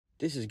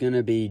This is going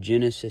to be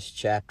Genesis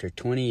chapter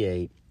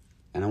 28,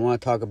 and I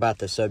want to talk about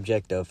the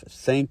subject of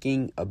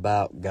thinking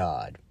about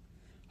God.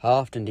 How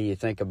often do you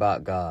think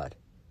about God?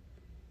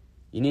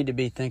 You need to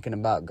be thinking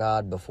about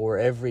God before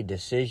every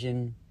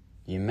decision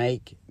you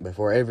make,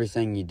 before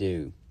everything you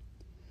do.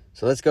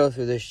 So let's go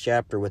through this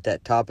chapter with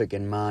that topic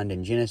in mind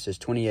in Genesis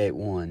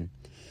 28:1.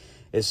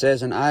 It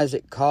says, "And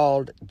Isaac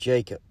called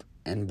Jacob,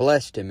 and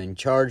blessed him, and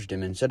charged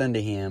him, and said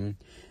unto him,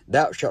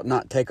 Thou shalt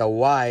not take a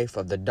wife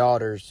of the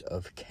daughters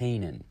of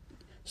Canaan."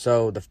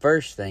 So the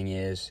first thing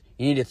is,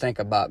 you need to think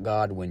about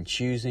God when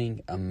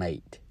choosing a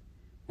mate.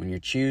 When you're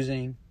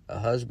choosing a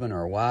husband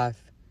or a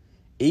wife,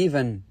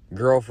 even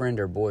girlfriend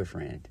or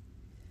boyfriend.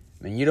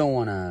 I mean, you don't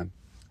want to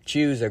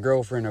choose a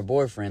girlfriend or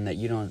boyfriend that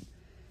you don't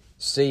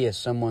see as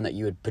someone that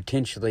you would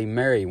potentially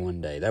marry one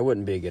day. That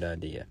wouldn't be a good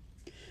idea.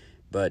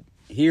 But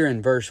here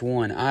in verse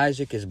 1,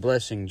 Isaac is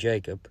blessing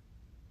Jacob.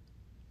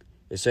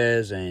 It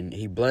says, and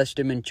he blessed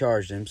him and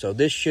charged him. So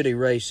this should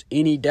erase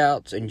any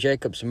doubts in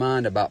Jacob's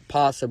mind about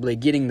possibly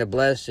getting the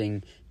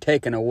blessing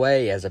taken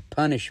away as a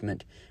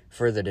punishment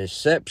for the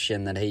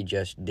deception that he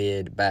just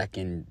did back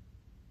in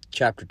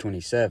chapter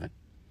 27.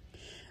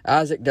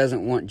 Isaac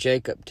doesn't want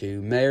Jacob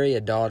to marry a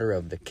daughter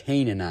of the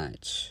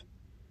Canaanites.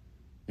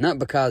 Not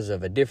because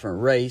of a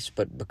different race,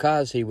 but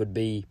because he would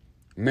be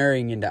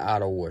marrying into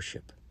idol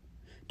worship.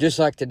 Just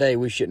like today,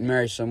 we shouldn't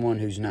marry someone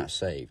who's not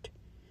saved.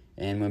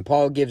 And when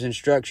Paul gives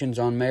instructions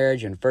on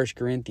marriage in 1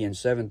 Corinthians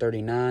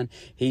 7:39,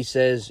 he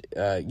says,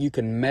 you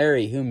can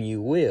marry whom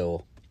you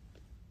will,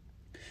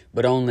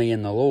 but only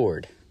in the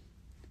Lord.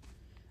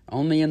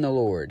 Only in the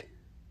Lord.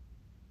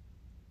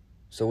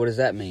 So what does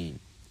that mean?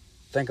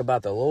 Think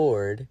about the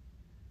Lord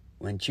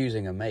when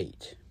choosing a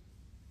mate.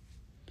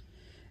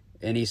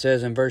 And he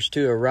says in verse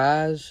 2,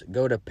 "Arise,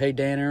 go to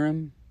Padan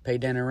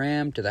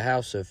Aram, to the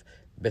house of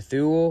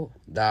Bethuel,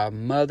 thy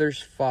mother's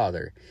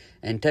father,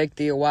 and take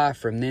thee a wife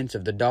from thence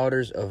of the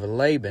daughters of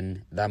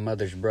Laban, thy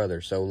mother's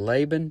brother." So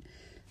Laban,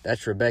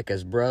 that's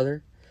Rebekah's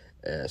brother.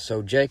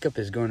 So Jacob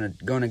is going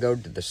to go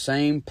to the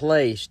same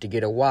place to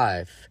get a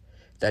wife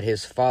that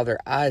his father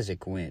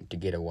Isaac went to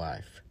get a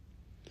wife.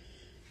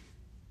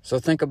 So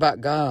think about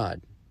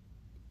God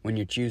when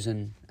you're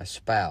choosing a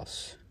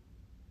spouse.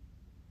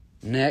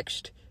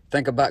 Next,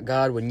 think about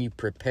God when you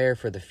prepare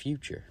for the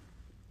future.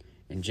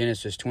 In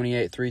Genesis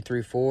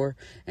 28:3-4,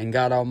 "And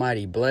God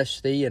Almighty bless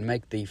thee, and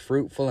make thee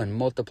fruitful, and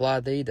multiply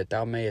thee, that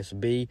thou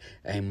mayest be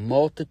a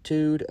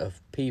multitude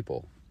of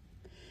people.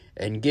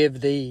 And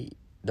give thee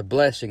the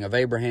blessing of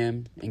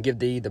Abraham, and give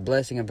thee the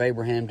blessing of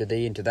Abraham to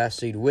thee and to thy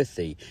seed with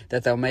thee,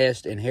 that thou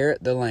mayest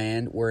inherit the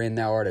land wherein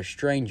thou art a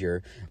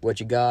stranger,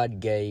 which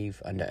God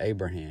gave unto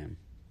Abraham."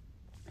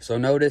 So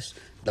notice,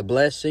 the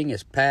blessing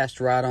is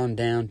passed right on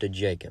down to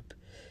Jacob.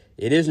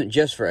 It isn't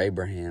just for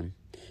Abraham,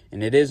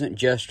 and it isn't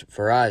just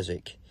for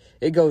Isaac.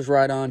 It goes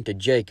right on to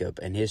Jacob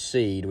and his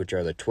seed, which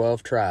are the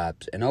 12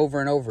 tribes. And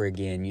over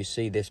again, you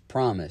see this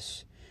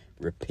promise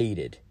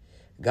repeated.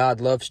 God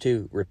loves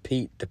to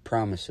repeat the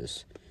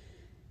promises.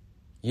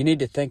 You need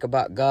to think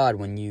about God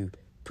when you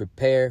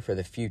prepare for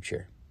the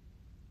future.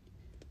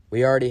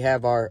 We already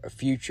have our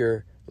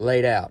future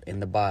laid out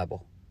in the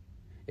Bible.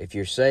 If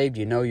you're saved,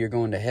 you know you're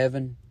going to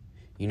heaven.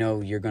 You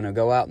know you're going to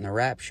go out in the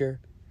rapture.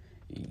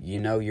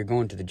 You know you're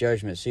going to the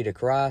judgment seat of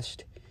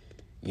Christ.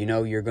 You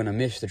know you're going to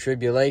miss the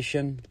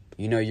tribulation.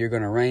 You know you're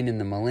going to reign in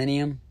the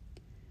millennium.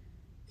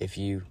 If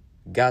you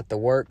got the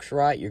works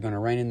right, you're going to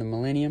reign in the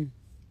millennium.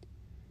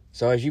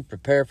 So as you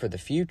prepare for the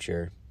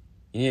future,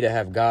 you need to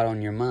have God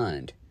on your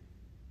mind.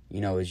 You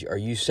know, are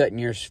you setting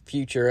your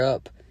future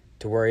up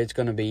to where it's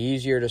going to be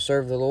easier to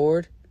serve the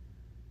Lord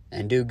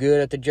and do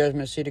good at the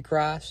judgment seat of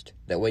Christ?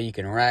 That way you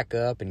can rack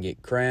up and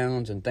get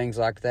crowns and things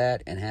like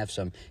that and have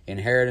some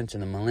inheritance in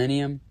the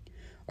millennium.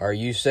 Or are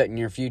you setting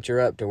your future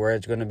up to where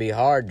it's going to be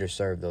hard to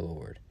serve the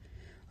Lord?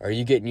 Are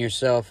you getting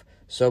yourself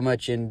so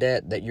much in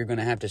debt that you're going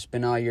to have to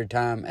spend all your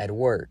time at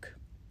work?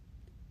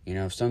 You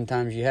know,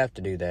 sometimes you have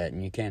to do that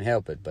and you can't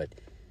help it. But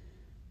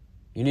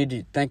you need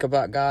to think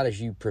about God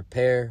as you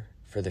prepare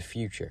for the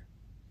future.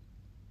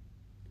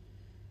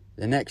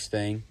 The next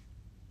thing,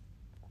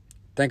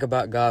 think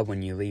about God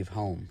when you leave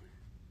home.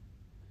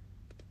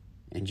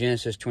 In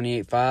Genesis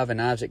 28:5,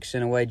 "And Isaac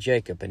sent away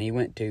Jacob, and he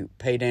went to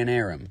Padan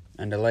Aram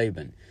unto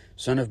Laban,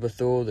 son of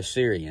Bethuel the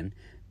Syrian,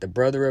 the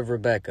brother of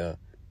Rebekah,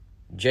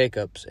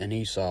 Jacob's and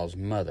Esau's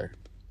mother."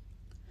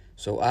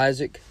 So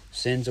Isaac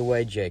sends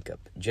away Jacob.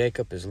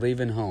 Jacob is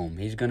leaving home.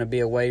 He's going to be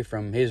away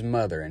from his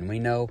mother. And we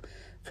know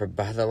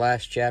by the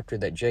last chapter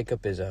that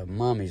Jacob is a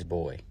mommy's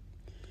boy.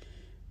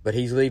 But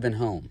he's leaving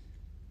home.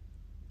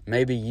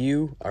 Maybe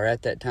you are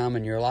at that time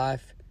in your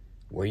life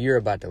where you're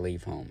about to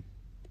leave home.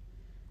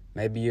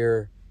 Maybe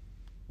you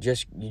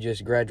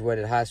just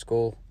graduated high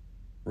school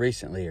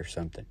recently or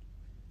something,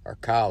 or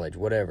college,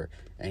 whatever,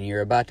 and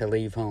you're about to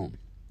leave home.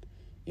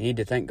 You need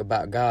to think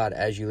about God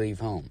as you leave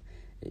home.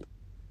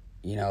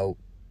 You know,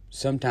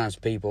 sometimes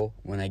people,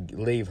 when they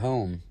leave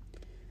home,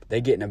 they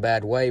get in a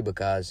bad way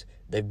because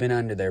they've been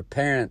under their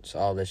parents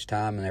all this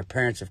time, and their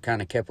parents have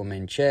kind of kept them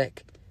in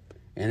check.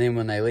 And then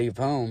when they leave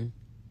home,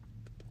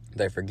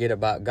 They forget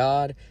about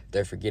God.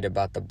 They forget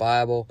about the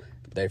Bible.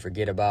 They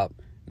forget about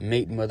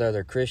meeting with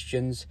other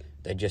Christians.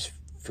 They just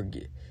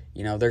forget.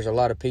 There's a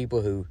lot of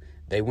people who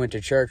they went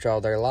to church all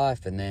their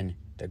life, and then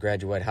they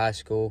graduate high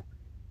school,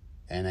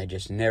 and they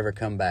just never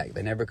come back.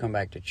 They never come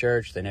back to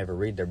church. They never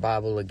read their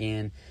Bible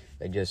again.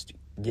 They just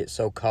get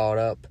so caught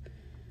up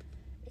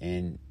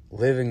in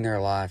living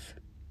their life,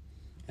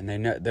 and they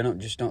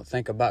don't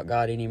think about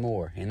God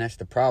anymore. And that's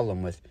the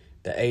problem with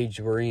the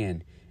age we're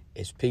in,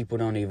 is people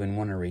don't even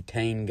want to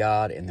retain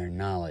God in their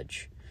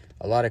knowledge.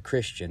 A lot of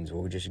Christians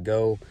will just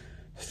go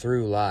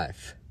through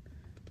life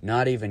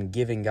not even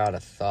giving God a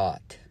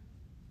thought.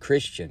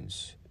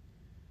 Christians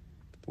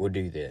will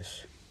do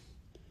this.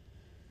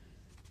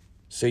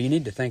 So you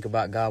need to think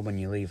about God when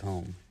you leave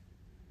home.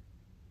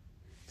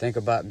 Think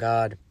about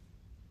God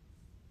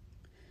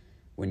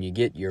when you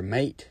get your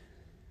mate,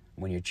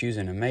 when you're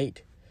choosing a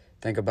mate.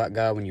 Think about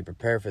God when you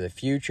prepare for the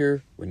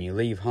future, when you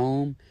leave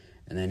home.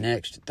 And then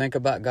next, think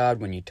about God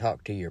when you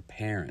talk to your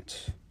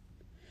parents.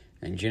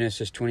 In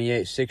Genesis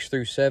 28, 6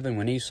 through 7,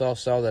 when Esau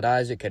saw that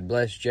Isaac had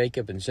blessed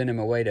Jacob and sent him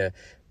away to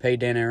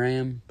Padan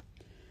Aram,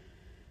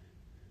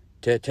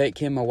 to take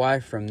him a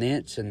wife from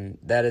thence, and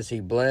that as he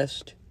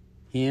blessed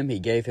him, he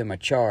gave him a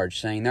charge,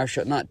 saying, Thou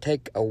shalt not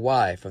take a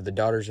wife of the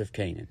daughters of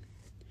Canaan.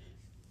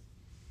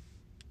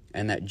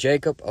 And that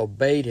Jacob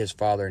obeyed his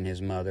father and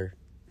his mother,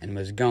 and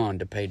was gone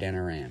to Padan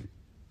Aram.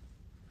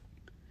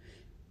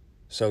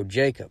 So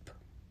Jacob,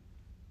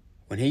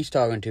 when he's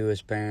talking to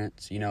his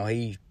parents,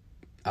 he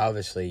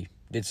obviously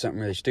did something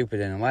really stupid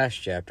in the last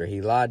chapter.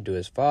 He lied to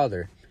his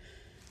father,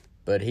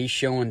 but he's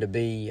showing to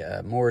be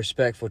more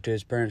respectful to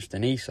his parents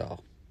than Esau.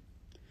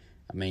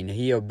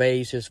 He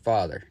obeys his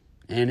father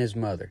and his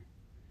mother,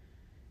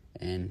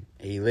 and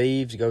he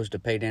leaves, goes to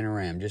Padan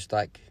Aram, just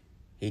like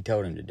he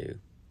told him to do.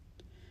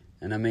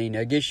 And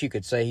I guess you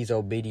could say he's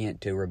obedient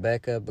to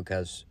Rebekah,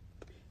 because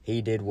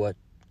he did what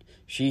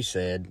she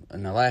said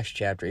in the last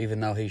chapter,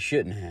 even though he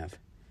shouldn't have.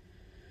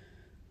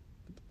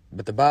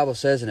 But the Bible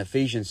says in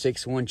Ephesians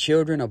 6:1,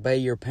 Children, obey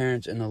your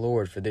parents in the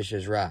Lord, for this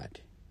is right.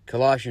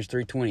 Colossians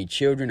 3:20,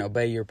 Children,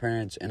 obey your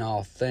parents in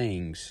all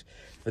things,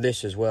 for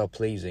this is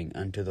well-pleasing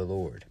unto the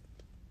Lord.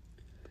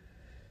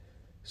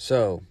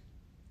 So,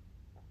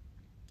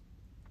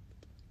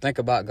 think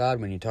about God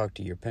when you talk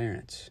to your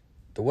parents.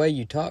 The way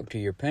you talk to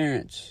your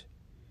parents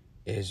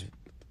is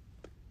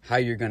how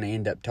you're going to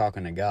end up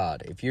talking to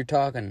God. If you're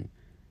talking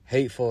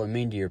hateful and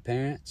mean to your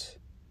parents,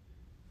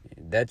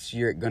 that's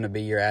going to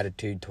be your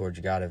attitude towards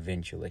God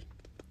eventually.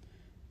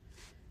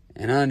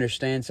 And I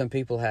understand some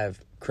people have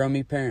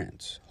crummy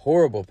parents,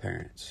 horrible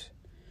parents,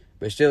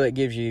 but still it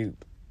gives you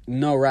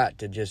no right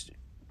to just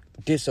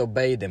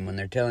disobey them when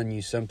they're telling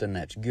you something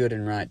that's good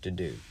and right to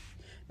do.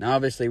 Now,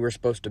 obviously, we're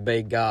supposed to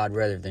obey God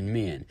rather than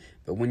men,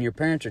 but when your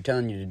parents are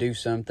telling you to do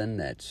something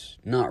that's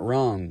not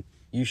wrong,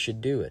 you should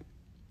do it.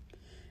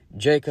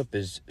 Jacob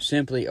is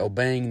simply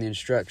obeying the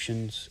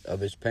instructions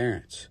of his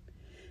parents.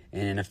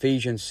 And in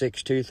Ephesians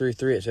 6:2 through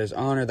 3, it says,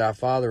 Honor thy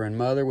father and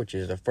mother, which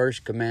is the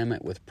first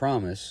commandment with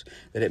promise,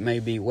 that it may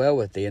be well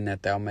with thee, and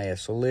that thou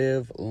mayest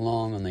live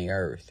long on the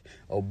earth.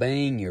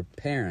 Obeying your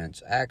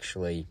parents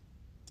actually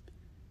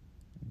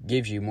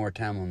gives you more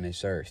time on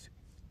this earth.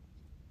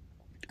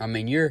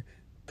 You're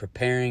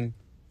preparing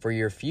for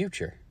your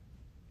future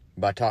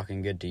by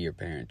talking good to your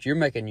parents. You're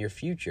making your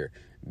future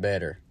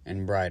better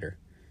and brighter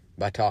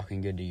by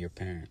talking good to your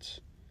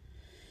parents.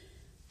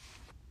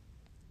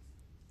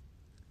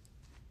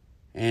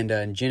 And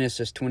in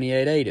Genesis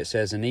 28:8, it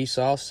says, And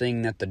Esau,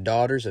 seeing that the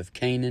daughters of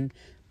Canaan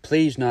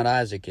pleased not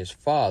Isaac his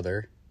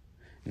father.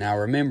 Now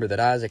remember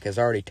that Isaac has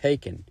already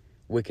taken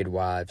wicked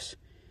wives,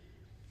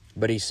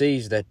 but he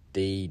sees that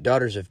the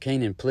daughters of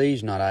Canaan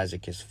pleased not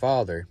Isaac his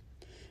father.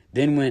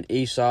 Then went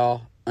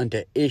Esau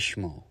unto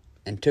Ishmael,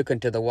 and took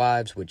unto the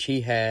wives which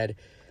he had,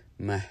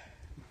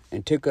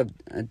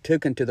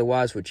 took unto the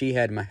wives which he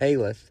had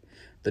Mahalath,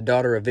 the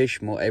daughter of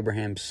Ishmael,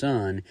 Abraham's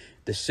son,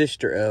 the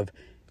sister of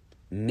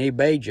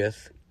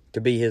Nebajoth, to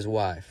be his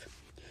wife.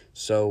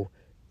 So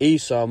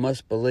Esau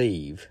must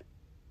believe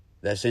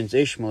that since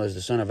Ishmael is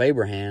the son of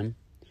Abraham,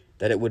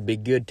 that it would be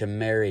good to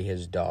marry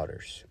his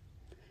daughters.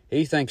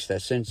 He thinks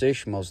that since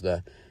Ishmael's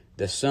the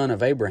son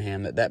of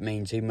Abraham, that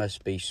means he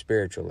must be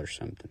spiritual or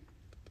something.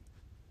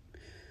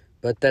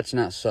 But that's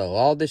not so.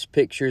 All this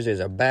pictures is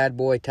a bad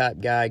boy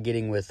type guy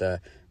getting with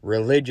a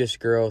religious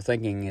girl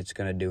thinking it's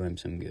going to do him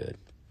some good.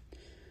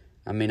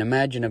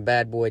 Imagine a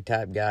bad boy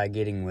type guy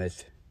getting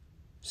with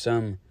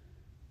some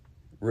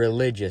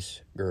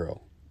religious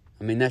girl.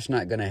 That's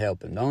not going to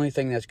help him. The only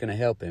thing that's going to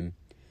help him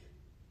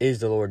is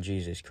the Lord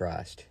Jesus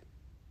Christ.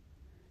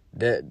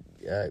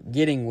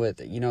 Getting with,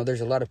 there's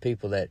a lot of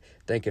people that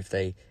think if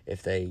they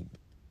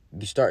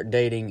start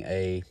dating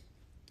a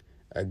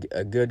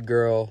good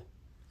girl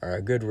or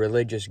a good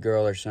religious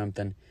girl or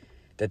something,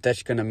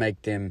 that's going to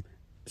make them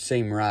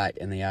seem right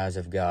in the eyes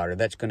of God, or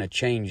that's going to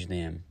change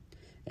them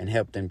and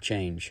help them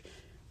change.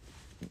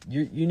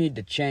 You need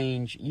to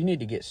change. You need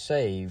to get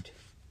saved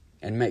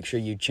and make sure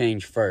you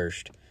change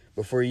first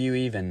before you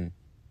even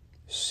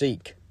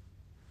seek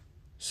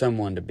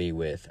someone to be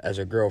with, as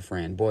a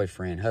girlfriend,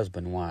 boyfriend,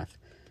 husband, wife.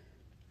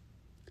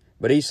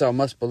 But Esau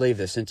must believe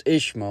that since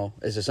Ishmael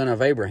is the son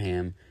of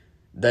Abraham,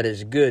 that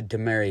it's good to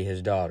marry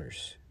his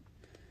daughters.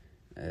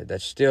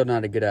 That's still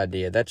not a good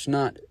idea. That's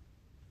not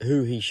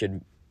who he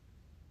should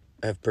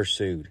have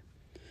pursued.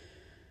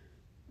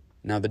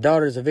 Now, the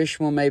daughters of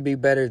Ishmael may be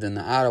better than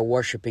the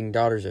idol-worshipping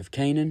daughters of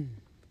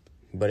Canaan,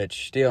 but it's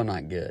still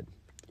not good.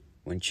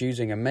 When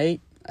choosing a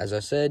mate, as I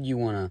said, you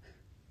want to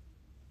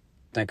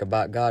think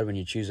about God when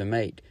you choose a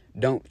mate.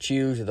 Don't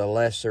choose the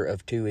lesser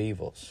of two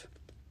evils.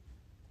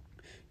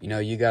 You know,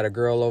 you got a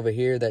girl over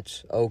here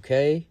that's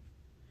okay.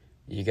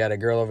 You got a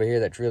girl over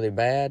here that's really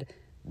bad.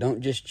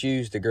 Don't just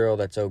choose the girl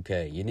that's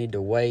okay. You need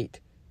to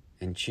wait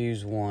and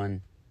choose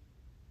one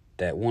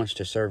that wants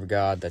to serve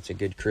God, that's a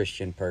good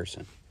Christian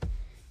person.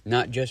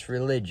 Not just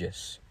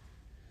religious.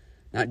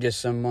 Not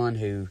just someone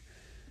who,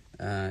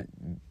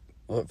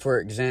 for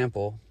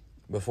example,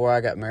 before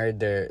I got married,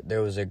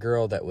 there was a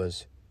girl that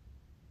was,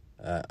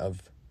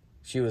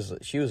 she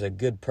was a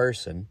good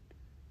person.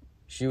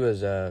 She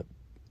was,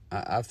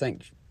 I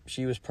think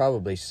she was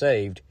probably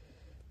saved,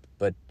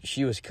 but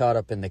she was caught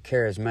up in the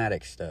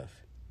charismatic stuff.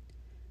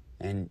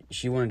 And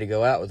she wanted to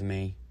go out with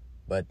me,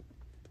 but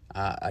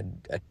I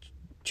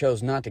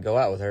chose not to go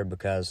out with her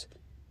because,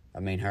 I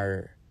mean,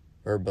 her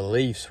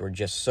beliefs were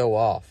just so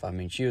off. I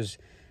mean, she was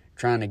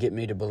trying to get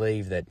me to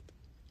believe that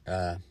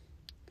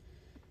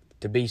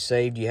to be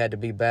saved, you had to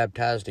be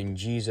baptized in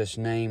Jesus'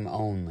 name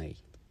only.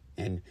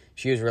 And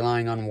she was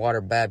relying on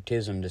water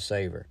baptism to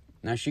save her.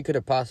 Now, she could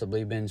have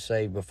possibly been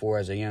saved before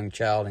as a young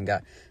child and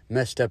got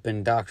messed up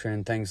in doctrine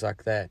and things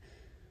like that.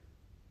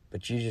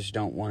 But you just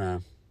don't want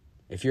to,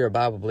 if you're a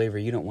Bible believer,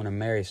 you don't want to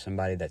marry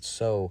somebody that's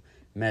so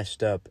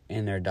messed up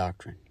in their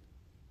doctrine.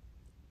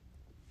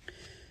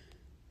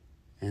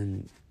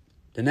 And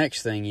the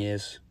next thing I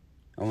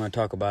want to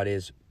talk about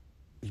is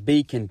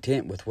be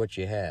content with what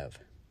you have.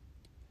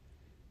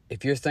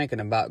 If you're thinking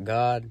about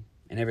God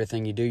and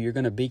everything you do, you're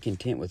going to be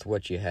content with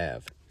what you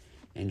have.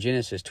 In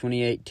Genesis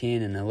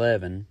 28:10 and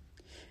 11,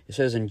 it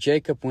says, "And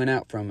Jacob went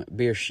out from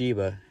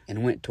Beersheba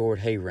and went toward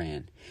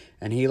Haran.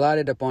 And he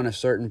lighted upon a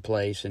certain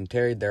place and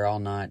tarried there all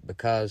night,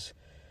 because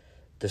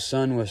the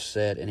sun was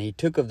set. And he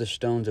took of the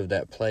stones of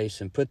that place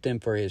and put them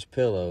for his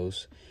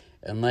pillows,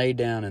 and lay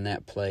down in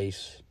that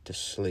place to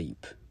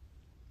sleep."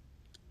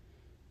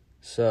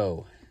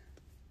 So,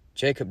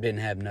 Jacob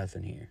didn't have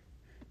nothing here.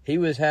 He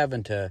was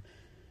having to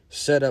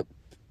set up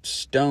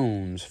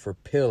stones for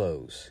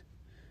pillows.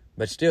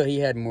 But still, he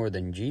had more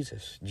than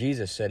Jesus.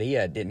 Jesus said he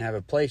didn't have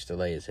a place to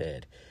lay his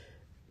head.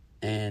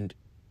 And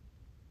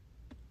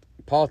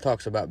Paul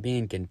talks about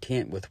being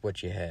content with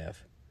what you have.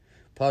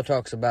 Paul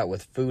talks about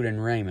with food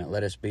and raiment,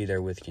 let us be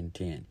there with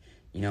content.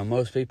 You know,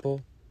 most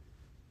people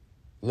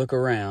look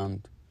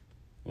around,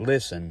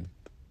 listen.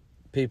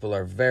 People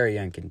are very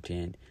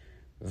uncontent,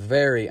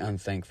 very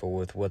unthankful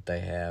with what they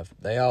have.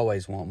 They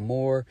always want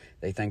more.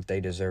 They think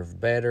they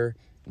deserve better.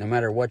 No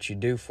matter what you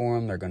do for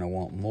them, they're going to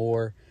want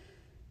more.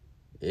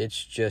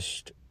 It's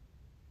just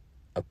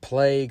a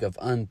plague of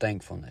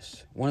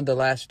unthankfulness. One of the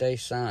last day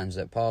signs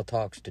that Paul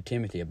talks to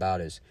Timothy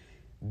about is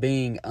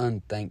being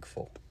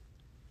unthankful.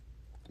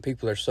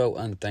 People are so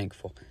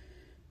unthankful.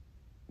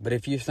 But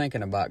if you're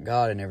thinking about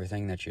God and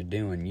everything that you're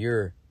doing,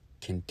 you're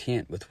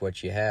content with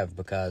what you have,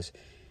 because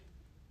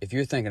if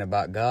you're thinking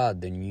about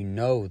God, then you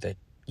know that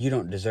you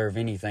don't deserve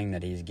anything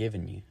that He's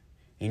given you.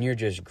 And you're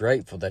just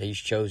grateful that He's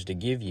chose to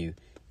give you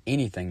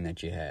anything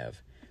that you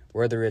have.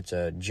 Whether it's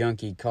a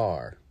junky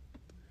car,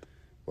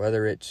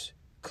 whether it's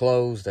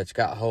clothes that's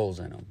got holes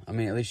in them. I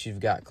mean, at least you've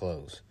got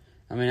clothes.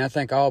 I mean, I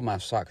think all my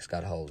socks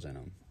got holes in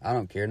them. I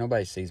don't care.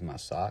 Nobody sees my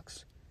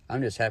socks.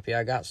 I'm just happy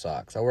I got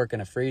socks. I work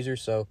in a freezer,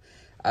 so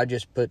I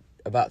just put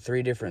about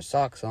 3 different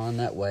socks on.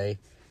 That way,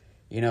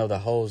 you know, the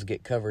holes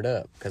get covered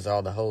up, because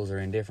all the holes are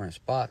in different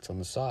spots on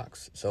the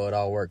socks, so it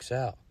all works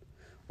out.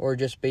 Or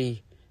just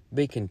be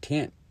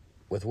content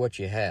with what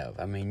you have.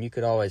 I mean, you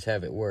could always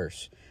have it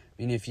worse.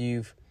 I mean, if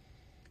you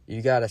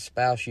got a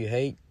spouse you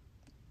hate,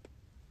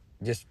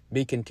 just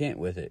be content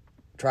with it.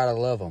 Try to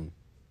love them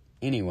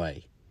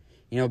anyway.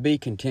 You know, be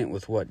content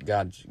with what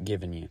God's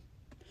given you.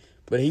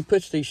 But He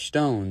puts these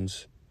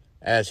stones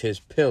as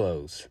His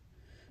pillows.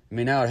 I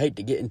mean, I would hate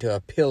to get into a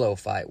pillow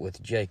fight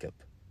with Jacob.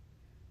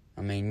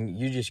 I mean,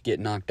 you just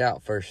get knocked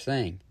out first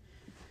thing.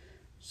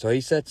 So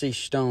He sets these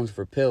stones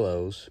for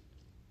pillows.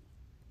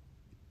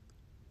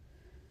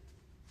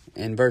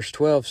 And verse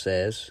 12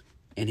 says,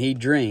 "And he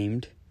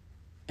dreamed,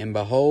 and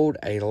behold,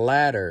 a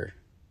ladder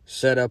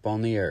set up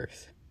on the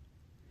earth,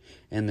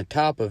 and the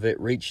top of it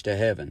reached to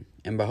heaven.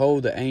 And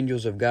behold, the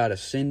angels of God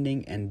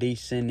ascending and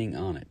descending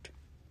on it."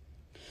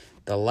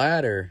 The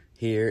ladder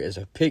here is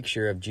a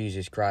picture of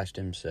Jesus Christ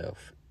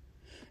Himself.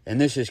 And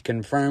this is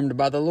confirmed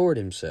by the Lord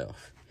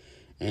Himself.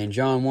 In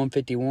John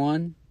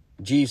 1:51,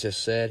 Jesus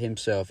said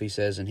Himself, He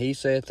says, "And He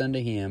saith unto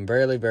him,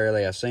 Verily,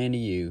 verily, I say unto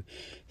you,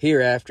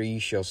 hereafter ye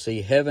shall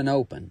see heaven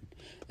open,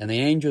 and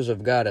the angels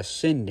of God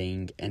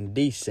ascending and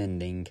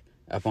descending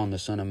upon the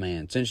Son of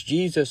Man." Since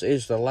Jesus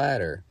is the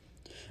ladder,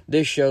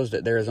 this shows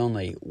that there is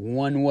only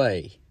one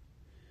way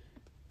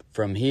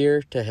from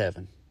here to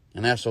heaven.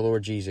 And that's the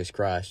Lord Jesus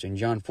Christ. In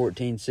John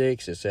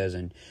 14:6 it says,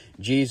 And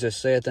Jesus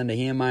saith unto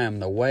him, I am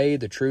the way,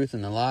 the truth,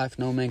 and the life.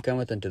 No man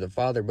cometh unto the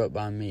Father but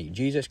by me.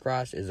 Jesus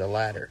Christ is the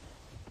ladder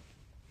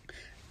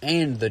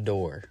and the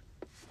door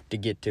to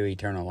get to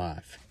eternal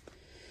life.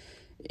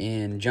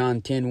 In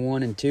John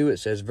 10:1 and 2 it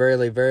says,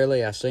 Verily,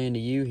 verily, I say unto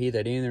you, he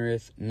that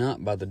entereth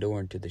not by the door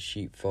into the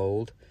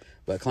sheepfold,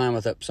 but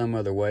climbeth up some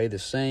other way, the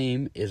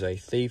same is a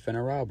thief and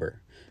a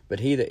robber. But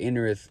he that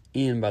entereth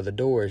in by the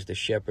door is the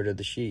shepherd of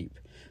the sheep.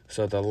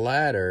 So the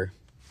ladder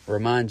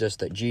reminds us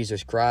that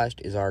Jesus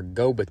Christ is our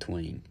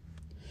go-between.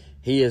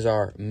 He is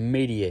our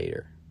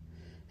mediator.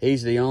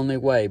 He's the only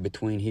way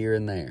between here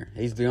and there.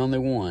 He's the only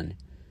one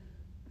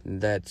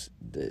that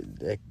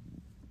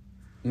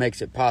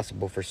makes it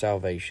possible for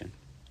salvation.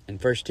 In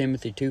 1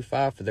 Timothy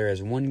 2:5, For there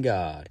is one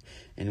God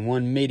and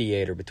one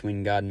mediator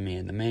between God and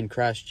men, the man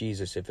Christ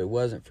Jesus. If it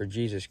wasn't for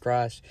Jesus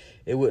Christ,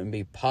 it wouldn't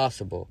be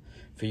possible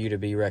for you to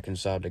be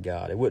reconciled to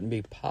God. It wouldn't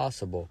be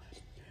possible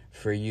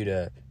for you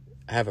to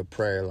have a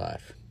prayer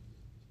life.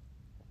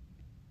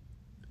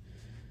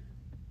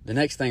 The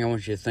next thing I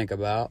want you to think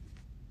about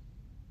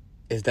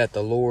is that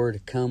the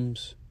Lord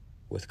comes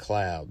with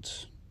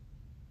clouds.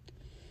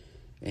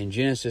 In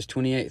Genesis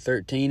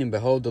 28:13, And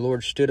behold, the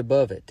Lord stood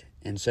above it,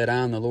 and said, I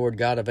am the Lord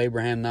God of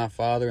Abraham thy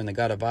father, and the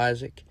God of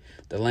Isaac.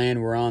 The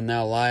land whereon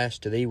thou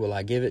liest, to thee will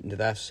I give it, and to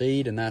thy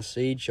seed, and thy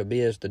seed shall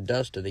be as the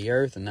dust of the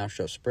earth, and thou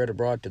shalt spread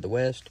abroad to the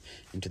west,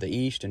 and to the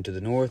east, and to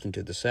the north, and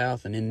to the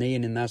south, and in thee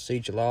and in thy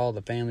seed shall all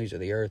the families of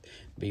the earth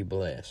be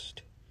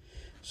blessed.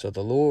 So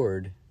the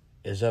Lord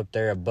is up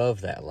there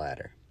above that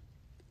ladder,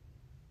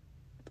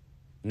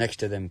 next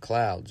to them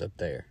clouds up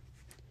there.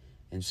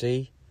 And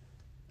see,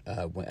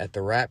 at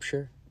the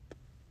rapture,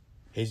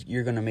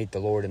 you're going to meet the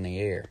Lord in the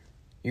air.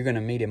 You're going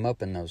to meet him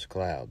up in those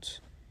clouds.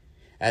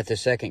 At the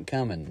second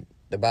coming,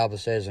 the Bible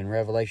says in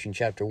Revelation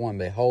chapter 1,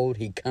 Behold,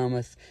 he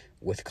cometh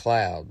with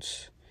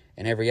clouds,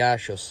 and every eye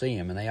shall see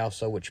him, and they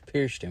also which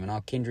pierced him, and all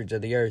kindreds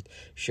of the earth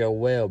shall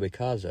wail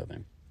because of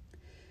him.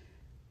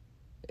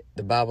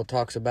 The Bible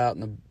talks about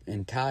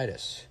in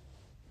Titus,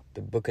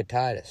 the book of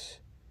Titus,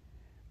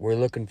 we're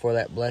looking for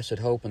that blessed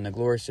hope and the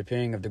glorious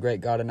appearing of the great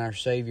God and our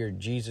Savior,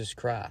 Jesus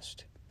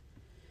Christ.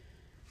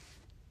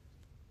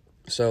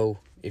 So,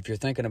 if you're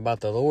thinking about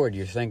the Lord,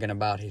 you're thinking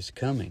about his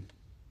coming.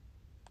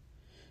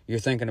 You're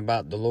thinking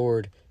about the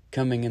Lord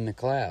coming in the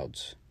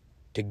clouds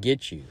to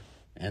get you,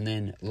 and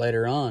then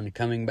later on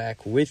coming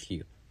back with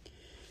you.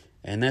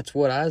 And that's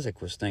what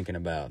Isaac was thinking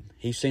about.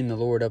 He's seen the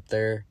Lord up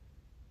there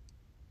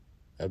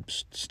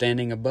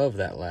standing above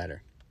that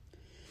ladder.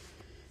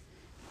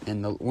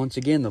 And once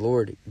again, the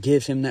Lord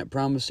gives him that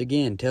promise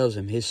again, tells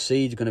him his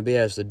seed's going to be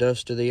as the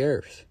dust of the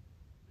earth,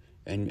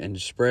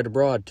 and spread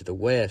abroad to the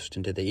west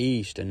and to the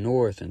east and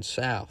north and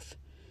south,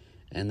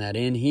 and that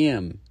in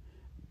him,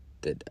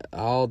 that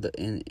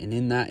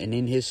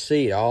in his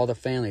seed, all the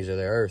families of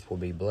the earth will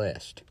be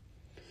blessed.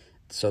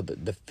 So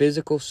the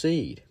physical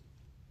seed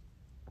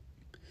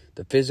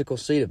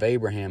of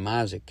Abraham,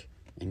 Isaac,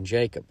 and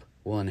Jacob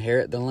will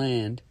inherit the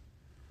land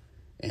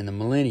in the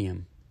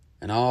millennium,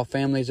 and all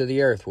families of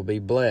the earth will be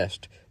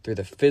blessed through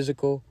the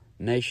physical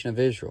nation of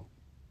Israel.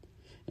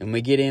 And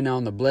we get in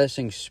on the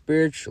blessing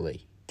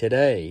spiritually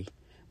today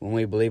when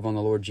we believe on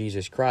the Lord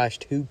Jesus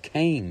Christ, who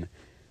came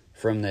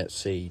from that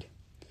seed.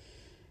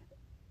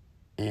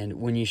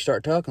 And when you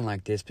start talking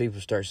like this,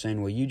 people start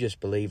saying, well, you just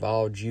believe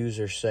all Jews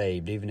are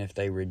saved, even if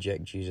they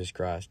reject Jesus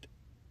Christ.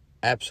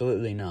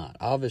 Absolutely not.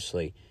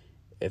 Obviously,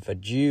 if a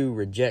Jew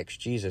rejects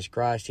Jesus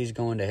Christ, he's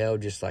going to hell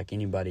just like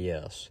anybody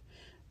else.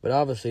 But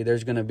obviously,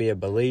 there's going to be a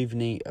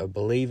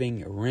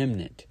believing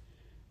remnant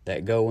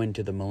that go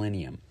into the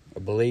millennium. A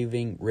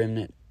believing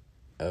remnant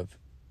of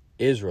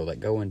Israel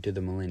that go into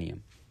the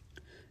millennium.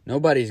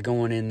 Nobody's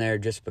going in there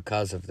just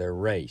because of their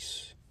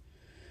race.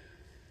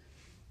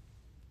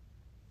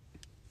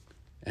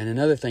 And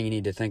another thing you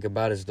need to think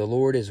about is the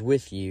Lord is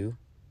with you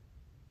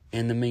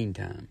in the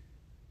meantime.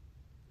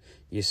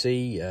 You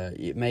see,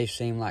 it may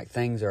seem like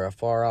things are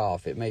afar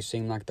off. It may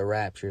seem like the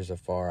rapture is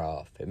afar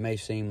off. It may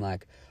seem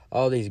like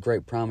all these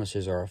great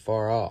promises are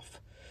afar off.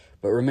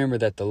 But remember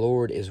that the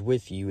Lord is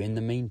with you in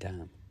the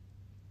meantime.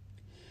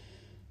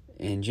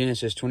 In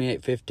Genesis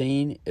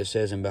 28:15, it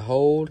says, And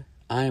behold,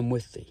 I am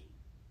with thee.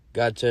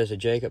 God says to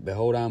Jacob,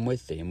 Behold, I am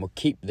with thee, and will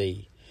keep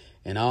thee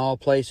in all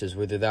places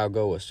whither thou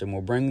goest, and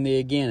will bring thee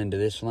again into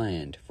this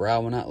land. For I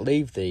will not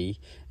leave thee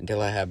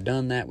until I have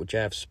done that which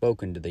I have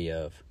spoken to thee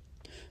of.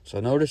 So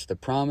notice the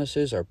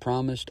promises are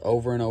promised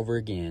over and over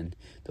again.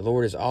 The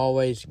Lord is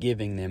always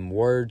giving them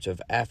words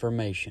of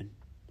affirmation.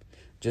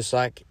 Just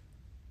like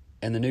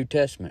in the New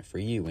Testament for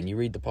you, when you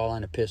read the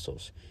Pauline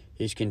epistles,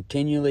 he's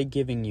continually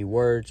giving you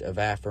words of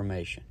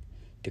affirmation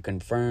to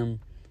confirm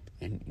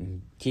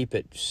and keep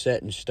it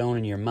set in stone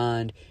in your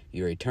mind.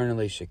 You're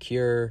eternally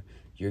secure.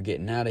 You're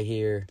getting out of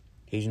here.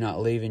 He's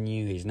not leaving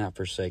you. He's not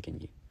forsaking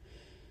you.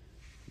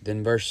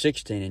 Then verse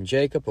 16, And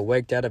Jacob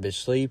awaked out of his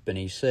sleep, and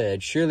he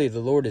said, Surely the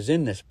Lord is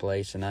in this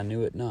place, and I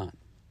knew it not.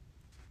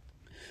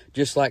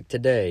 Just like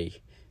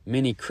today,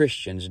 Many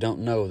Christians don't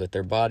know that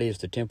their body is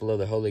the temple of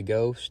the Holy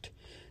Ghost.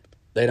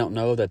 They don't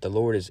know that the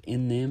Lord is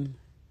in them.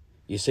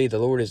 You see, the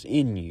Lord is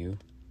in you,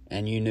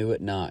 and you knew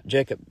it not.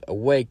 Jacob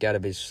awaked out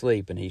of his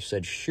sleep, and he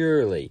said,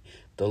 surely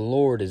the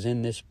Lord is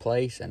in this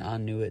place, and I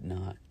knew it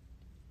not.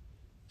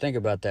 Think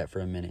about that for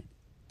a minute.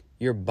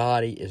 Your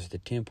body is the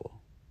temple.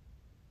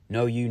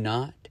 Know you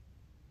not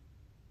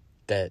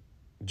that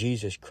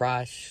Jesus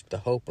Christ, the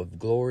hope of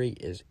glory,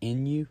 is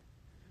in you?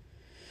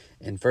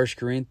 In 1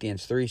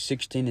 Corinthians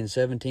 3:16 and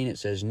 17, it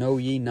says, know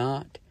ye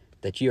not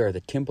that ye are the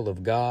temple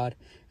of God,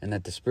 and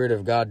that the Spirit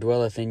of God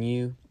dwelleth in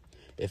you?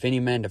 If any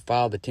man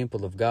defile the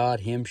temple of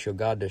God, him shall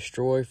God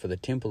destroy, for the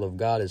temple of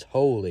God is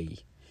holy,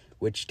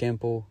 which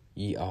temple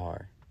ye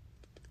are.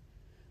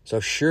 So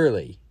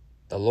surely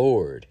the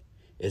Lord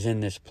is in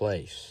this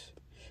place,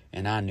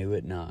 and I knew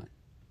it not.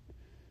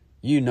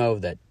 You know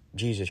that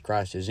Jesus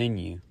Christ is in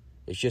you.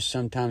 It's just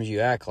sometimes you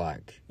act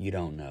like you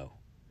don't know.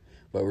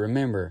 But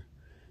remember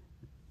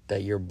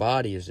that your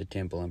body is the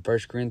temple. In 1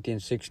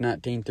 Corinthians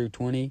 6:19 through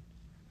 20,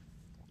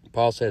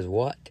 Paul says,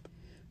 what?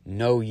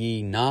 Know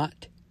ye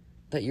not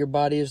that your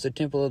body is the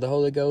temple of the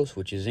Holy Ghost,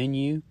 which is in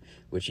you,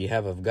 which ye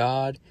have of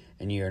God,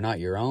 and ye are not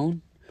your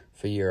own?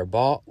 For ye are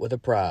bought with a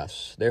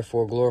price.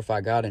 Therefore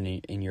glorify God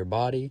in your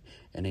body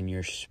and in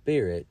your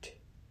spirit,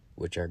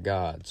 which are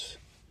God's.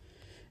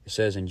 It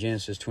says in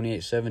Genesis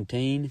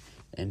 28:17,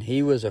 and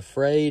he was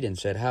afraid and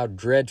said, how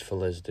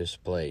dreadful is this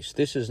place?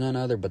 This is none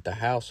other but the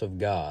house of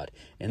God,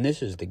 and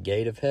this is the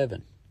gate of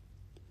heaven.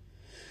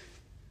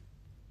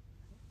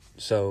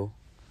 So,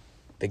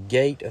 the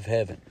gate of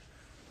heaven.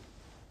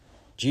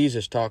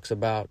 Jesus talks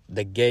about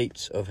the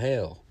gates of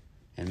hell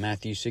in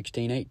Matthew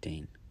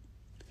 16:18.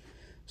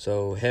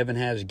 So, heaven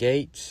has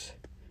gates,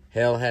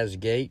 hell has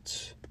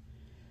gates.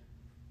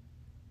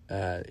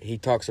 He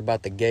talks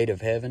about the gate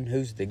of heaven.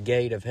 Who's the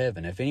gate of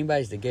heaven? If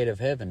anybody's the gate of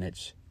heaven,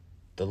 it's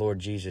the Lord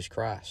Jesus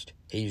Christ.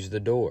 He's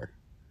the door.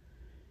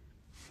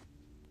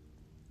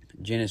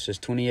 Genesis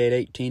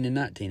 28:18 and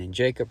 19. And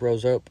Jacob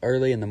rose up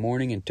early in the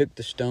morning and took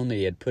the stone that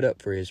he had put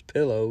up for his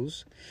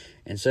pillows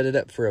and set it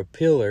up for a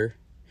pillar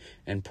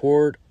and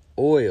poured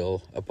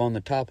oil upon the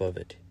top of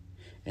it.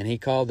 And he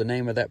called the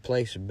name of that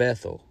place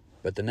Bethel.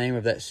 But the name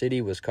of that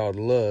city was called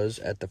Luz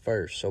at the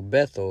first. So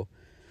Bethel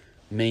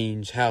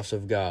means house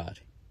of God.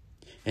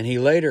 And he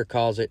later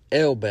calls it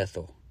El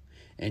Bethel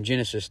in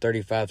Genesis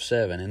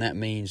 35:7, and that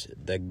means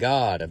the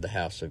God of the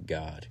house of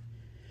God.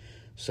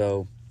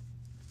 So,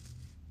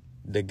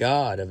 the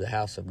God of the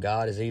house of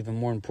God is even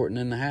more important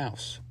than the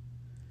house.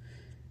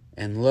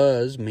 And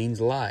Luz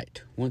means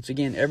light. Once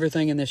again,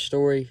 everything in this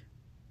story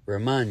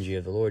reminds you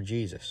of the Lord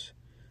Jesus,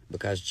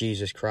 because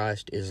Jesus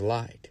Christ is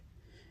light.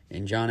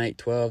 In John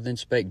 8:12, then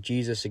spake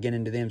Jesus again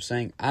unto them,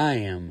 saying, I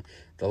am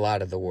the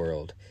light of the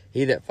world.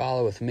 He that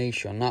followeth me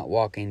shall not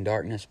walk in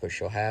darkness, but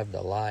shall have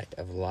the light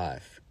of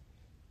life.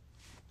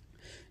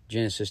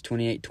 Genesis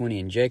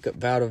 28:20, and Jacob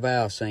vowed a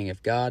vow, saying,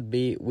 if God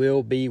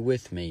will be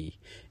with me,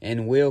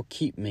 and will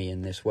keep me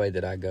in this way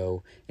that I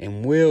go,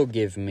 and will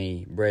give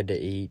me bread to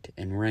eat,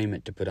 and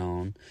raiment to put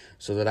on,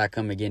 so that I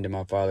come again to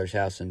my father's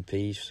house in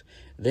peace,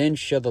 then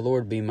shall the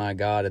Lord be my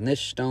God, and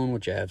this stone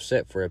which I have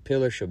set for a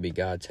pillar shall be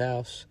God's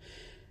house.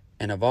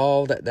 And of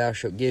all that thou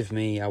shalt give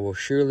me, I will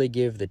surely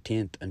give the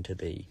tenth unto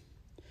thee.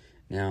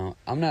 Now,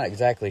 I'm not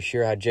exactly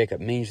sure how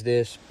Jacob means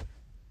this,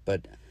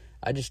 but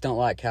I just don't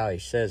like how he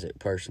says it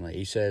personally.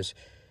 He says,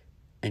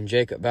 and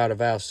Jacob vowed a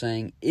vow,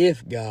 saying,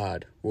 if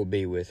God will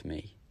be with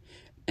me,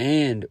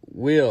 and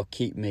will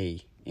keep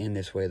me in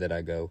this way that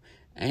I go,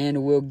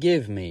 and will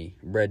give me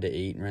bread to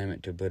eat and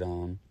raiment to put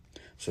on,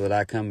 so that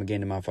I come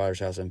again to my father's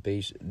house in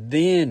peace,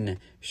 then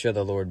shall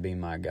the Lord be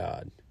my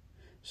God.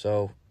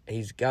 So,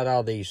 he's got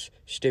all these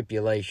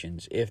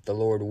stipulations. If the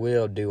Lord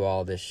will do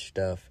all this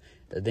stuff,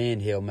 then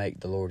he'll make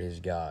the Lord his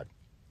God.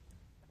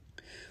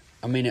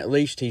 I mean, at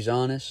least he's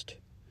honest.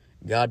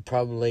 God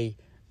probably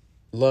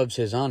loves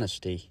his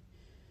honesty.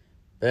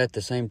 But at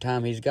the same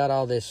time, he's got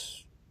all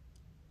this,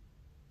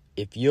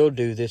 if you'll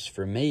do this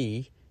for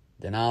me,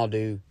 then I'll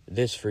do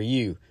this for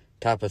you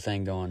type of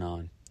thing going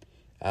on.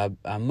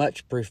 I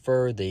much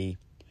prefer the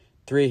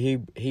three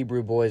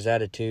Hebrew boys'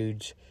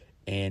 attitudes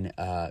in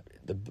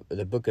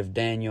the book of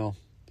Daniel,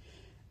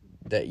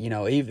 that, you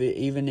know,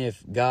 even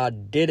if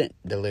God didn't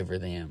deliver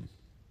them,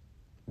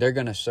 they're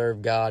going to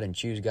serve God and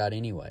choose God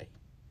anyway.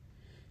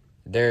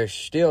 They're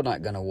still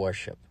not going to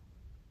worship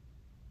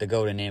the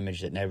golden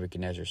image that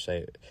Nebuchadnezzar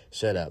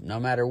set up, no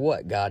matter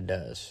what God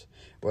does.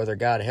 Whether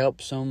God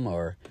helps them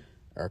or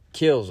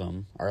kills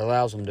them or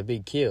allows them to be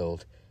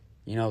killed,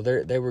 you know,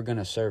 they were going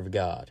to serve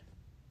God.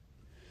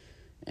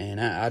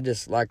 And I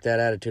just like that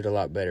attitude a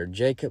lot better.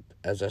 Jacob,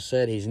 as I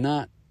said, he's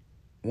not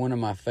one of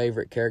my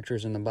favorite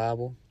characters in the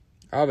Bible.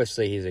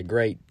 Obviously, he's a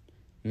great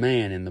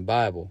man in the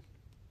Bible.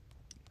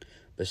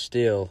 But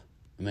still,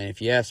 I mean,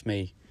 if you ask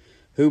me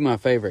who my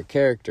favorite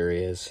character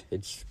is,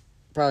 it's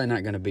probably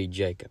not going to be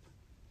Jacob.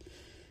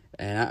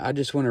 And I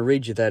just want to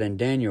read you that in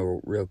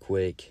Daniel real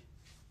quick.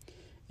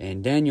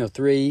 In Daniel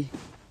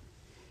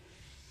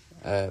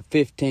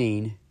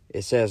 3:15,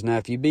 It says, "Now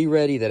if you be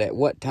ready that at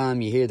what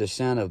time you hear the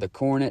sound of the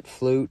cornet,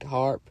 flute,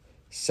 harp,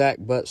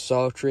 sackbut,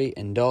 psaltery,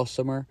 and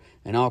dulcimer,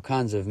 and all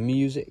kinds of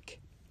music,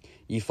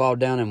 you fall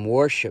down and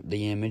worship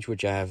the image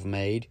which I have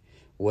made,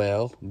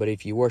 well, but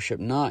if you worship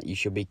not, you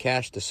shall be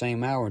cast the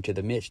same hour into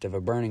the midst of a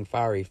burning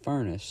fiery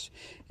furnace.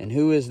 And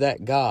who is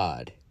that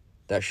God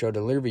that shall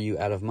deliver you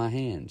out of my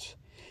hands?"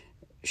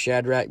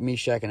 Shadrach,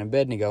 Meshach, and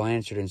Abednego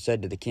answered and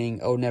said to the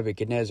king, "O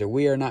Nebuchadnezzar,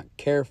 we are not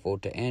careful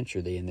to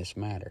answer thee in this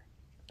matter.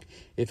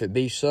 If it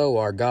be so,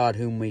 our God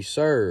whom we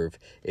serve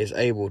is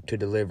able to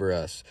deliver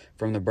us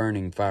from the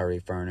burning fiery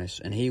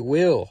furnace, and he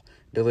will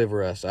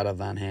deliver us out of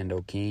thine hand,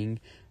 O king.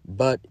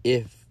 But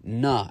if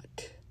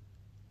not,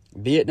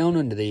 be it known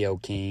unto thee, O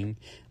king,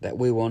 that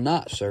we will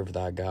not serve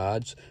thy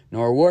gods,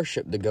 nor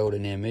worship the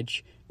golden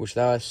image which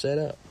thou hast set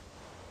up."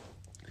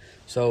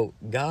 So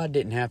God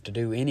didn't have to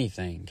do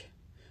anything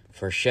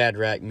for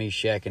Shadrach,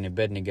 Meshach, and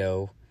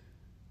Abednego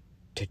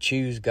to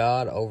choose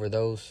God over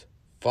those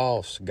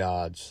false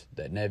gods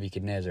that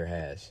Nebuchadnezzar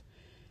has.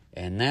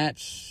 And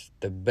that's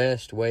the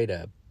best way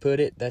to put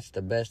it. That's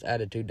the best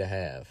attitude to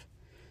have.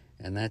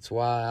 And that's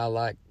why I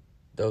like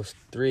those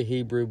 3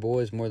 Hebrew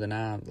boys more than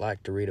I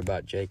like to read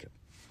about Jacob.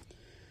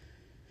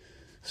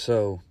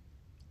 So,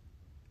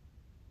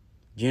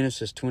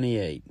 Genesis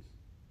 28.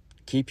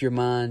 Keep your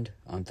mind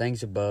on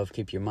things above.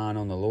 Keep your mind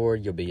on the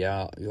Lord.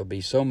 You'll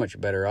be so much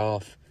better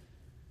off.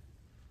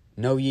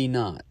 Know ye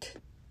not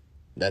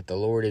that the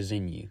Lord is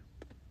in you?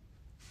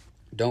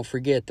 Don't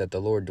forget that the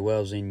Lord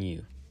dwells in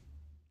you.